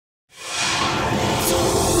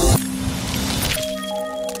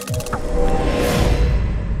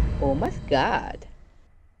Math Gad.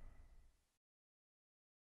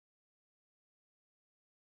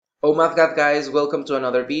 Oh, Math Gad guys, welcome to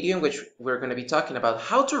another video in which we're going to be talking about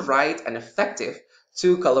how to write an effective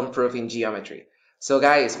two-column proof in geometry. So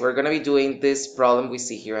guys, we're going to be doing this problem we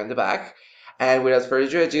see here on the back. And without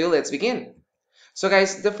further ado, let's begin. So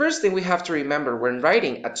guys, the first thing we have to remember when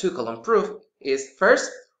writing a two-column proof is first,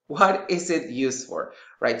 what is it used for,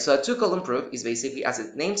 right? So a two-column proof is basically, as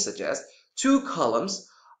its name suggests, two columns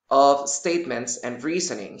of statements and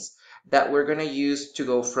reasonings that we're going to use to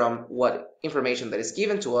go from what information that is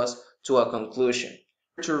given to us to a conclusion.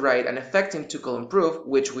 To write an effective two-column proof,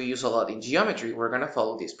 which we use a lot in geometry, we're going to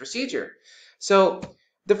follow this procedure. So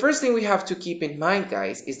the first thing we have to keep in mind,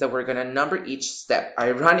 guys, is that we're going to number each step.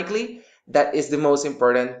 Ironically, that is the most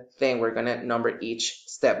important thing. We're going to number each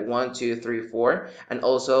step 1, 2, 3, 4, and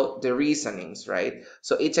also the reasonings, right?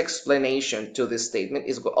 So each explanation to this statement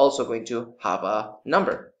is also going to have a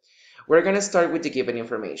number. We're going to start with the given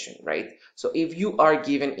information, right? So if you are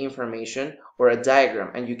given information or a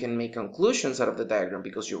diagram and you can make conclusions out of the diagram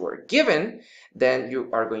because you were given, then you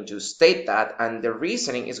are going to state that, and the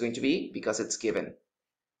reasoning is going to be because it's given.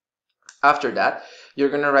 After that, you're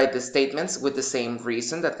going to write the statements with the same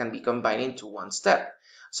reason that can be combined into one step.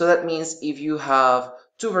 So that means if you have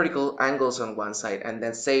two vertical angles on one side and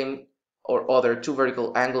then same or other two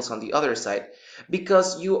vertical angles on the other side,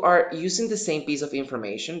 because you are using the same piece of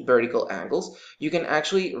information, vertical angles, you can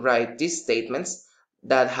actually write these statements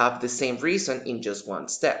that have the same reason in just one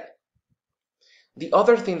step. The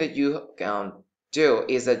other thing that you can do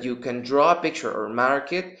is that you can draw a picture or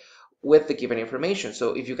mark it with the given information.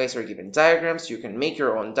 So if you guys are given diagrams, you can make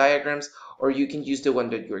your own diagrams, or you can use the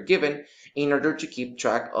one that you're given in order to keep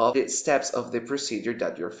track of the steps of the procedure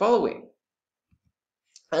that you're following.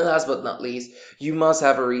 And last but not least, you must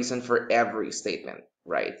have a reason for every statement,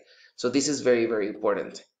 right? So this is very, very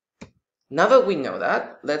important. Now that we know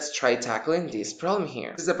that, let's try tackling this problem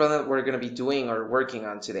here. This is the problem that we're going to be doing or working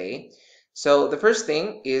on today. So the first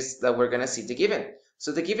thing is that we're going to see the given.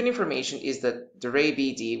 So the given information is that the ray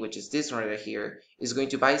BD, which is this one right here, is going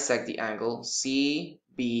to bisect the angle CBE.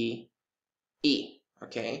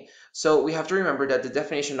 Okay, so we have to remember that the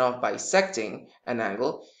definition of bisecting an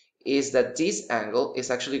angle is that this angle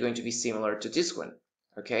is actually going to be similar to this one.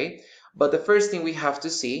 Okay, but the first thing we have to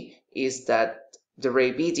see is that the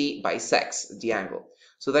ray BD bisects the angle.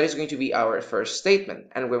 So that is going to be our first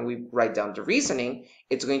statement. And when we write down the reasoning,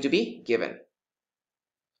 it's going to be given.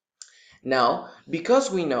 Now,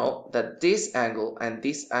 because we know that this angle and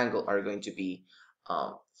this angle are going to be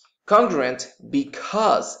congruent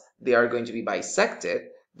because they are going to be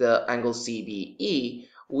bisected, the angle CBE,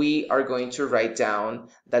 we are going to write down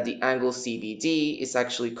that the angle CBD is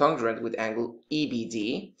actually congruent with angle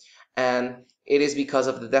EBD, and it is because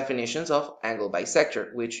of the definitions of angle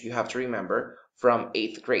bisector, which you have to remember from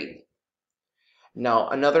 8th grade. Now,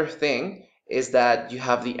 another thing is that you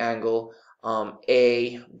have the angle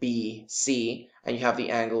ABC, and you have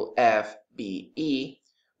the angle FBE,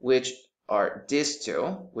 which are these two,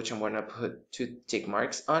 which I'm going to put 2 tick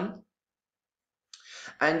marks on.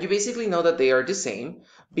 And you basically know that they are the same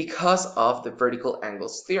because of the vertical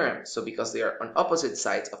angles theorem. So because they are on opposite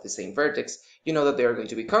sides of the same vertex, you know that they are going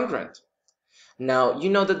to be congruent. Now, you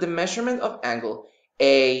know that the measurement of angle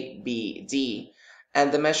ABD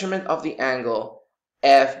and the measurement of the angle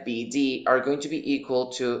FBD are going to be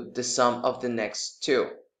equal to the sum of the next two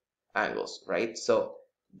angles, right? So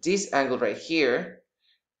this angle right here,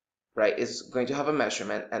 right, is going to have a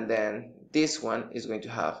measurement, and then this one is going to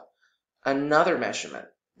have another measurement,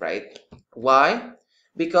 right? Why?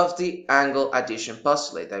 Because the angle addition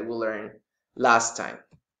postulate that we learned last time.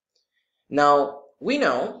 Now, we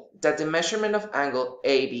know that the measurement of angle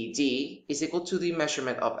ABD is equal to the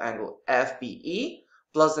measurement of angle FBE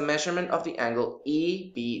plus the measurement of the angle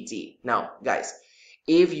EBD. Now, guys,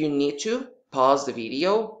 if you need to pause the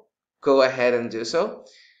video, go ahead and do so.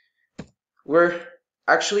 We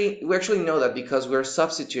actually know that because we're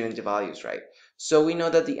substituting the values, right? So we know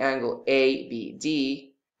that the angle ABD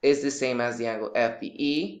is the same as the angle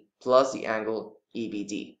FBE plus the angle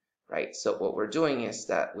EBD, right? So what we're doing is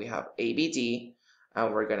that we have ABD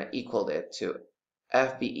and we're going to equal it to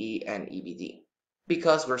FBE and EBD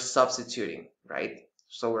because we're substituting, right?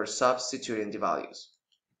 So we're substituting the values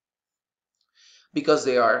because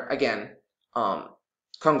they are, again,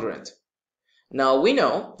 congruent. Now we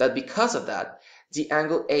know that because of that, the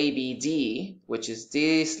angle ABD, which is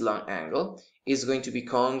this long angle, is going to be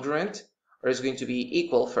congruent, or is going to be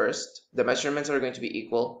equal first. The measurements are going to be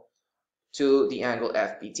equal to the angle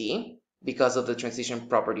FBD because of the transition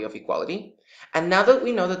property of equality. And now that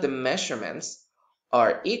we know that the measurements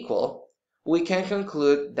are equal, we can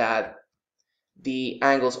conclude that the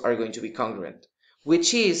angles are going to be congruent,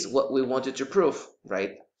 which is what we wanted to prove,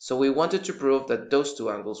 right? So we wanted to prove that those two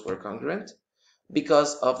angles were congruent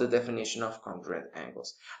because of the definition of congruent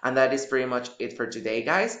angles. And that is pretty much it for today,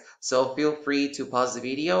 guys. So feel free to pause the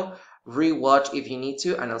video, rewatch if you need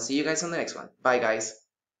to, and I'll see you guys on the next one. Bye, guys.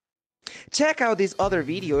 Check out these other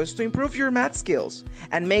videos to improve your math skills,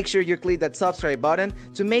 and make sure you click that subscribe button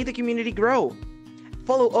to make the community grow.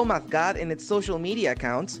 Follow ohmathgad in its social media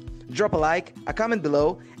accounts, drop a like, a comment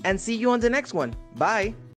below, and see you on the next one.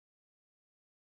 Bye!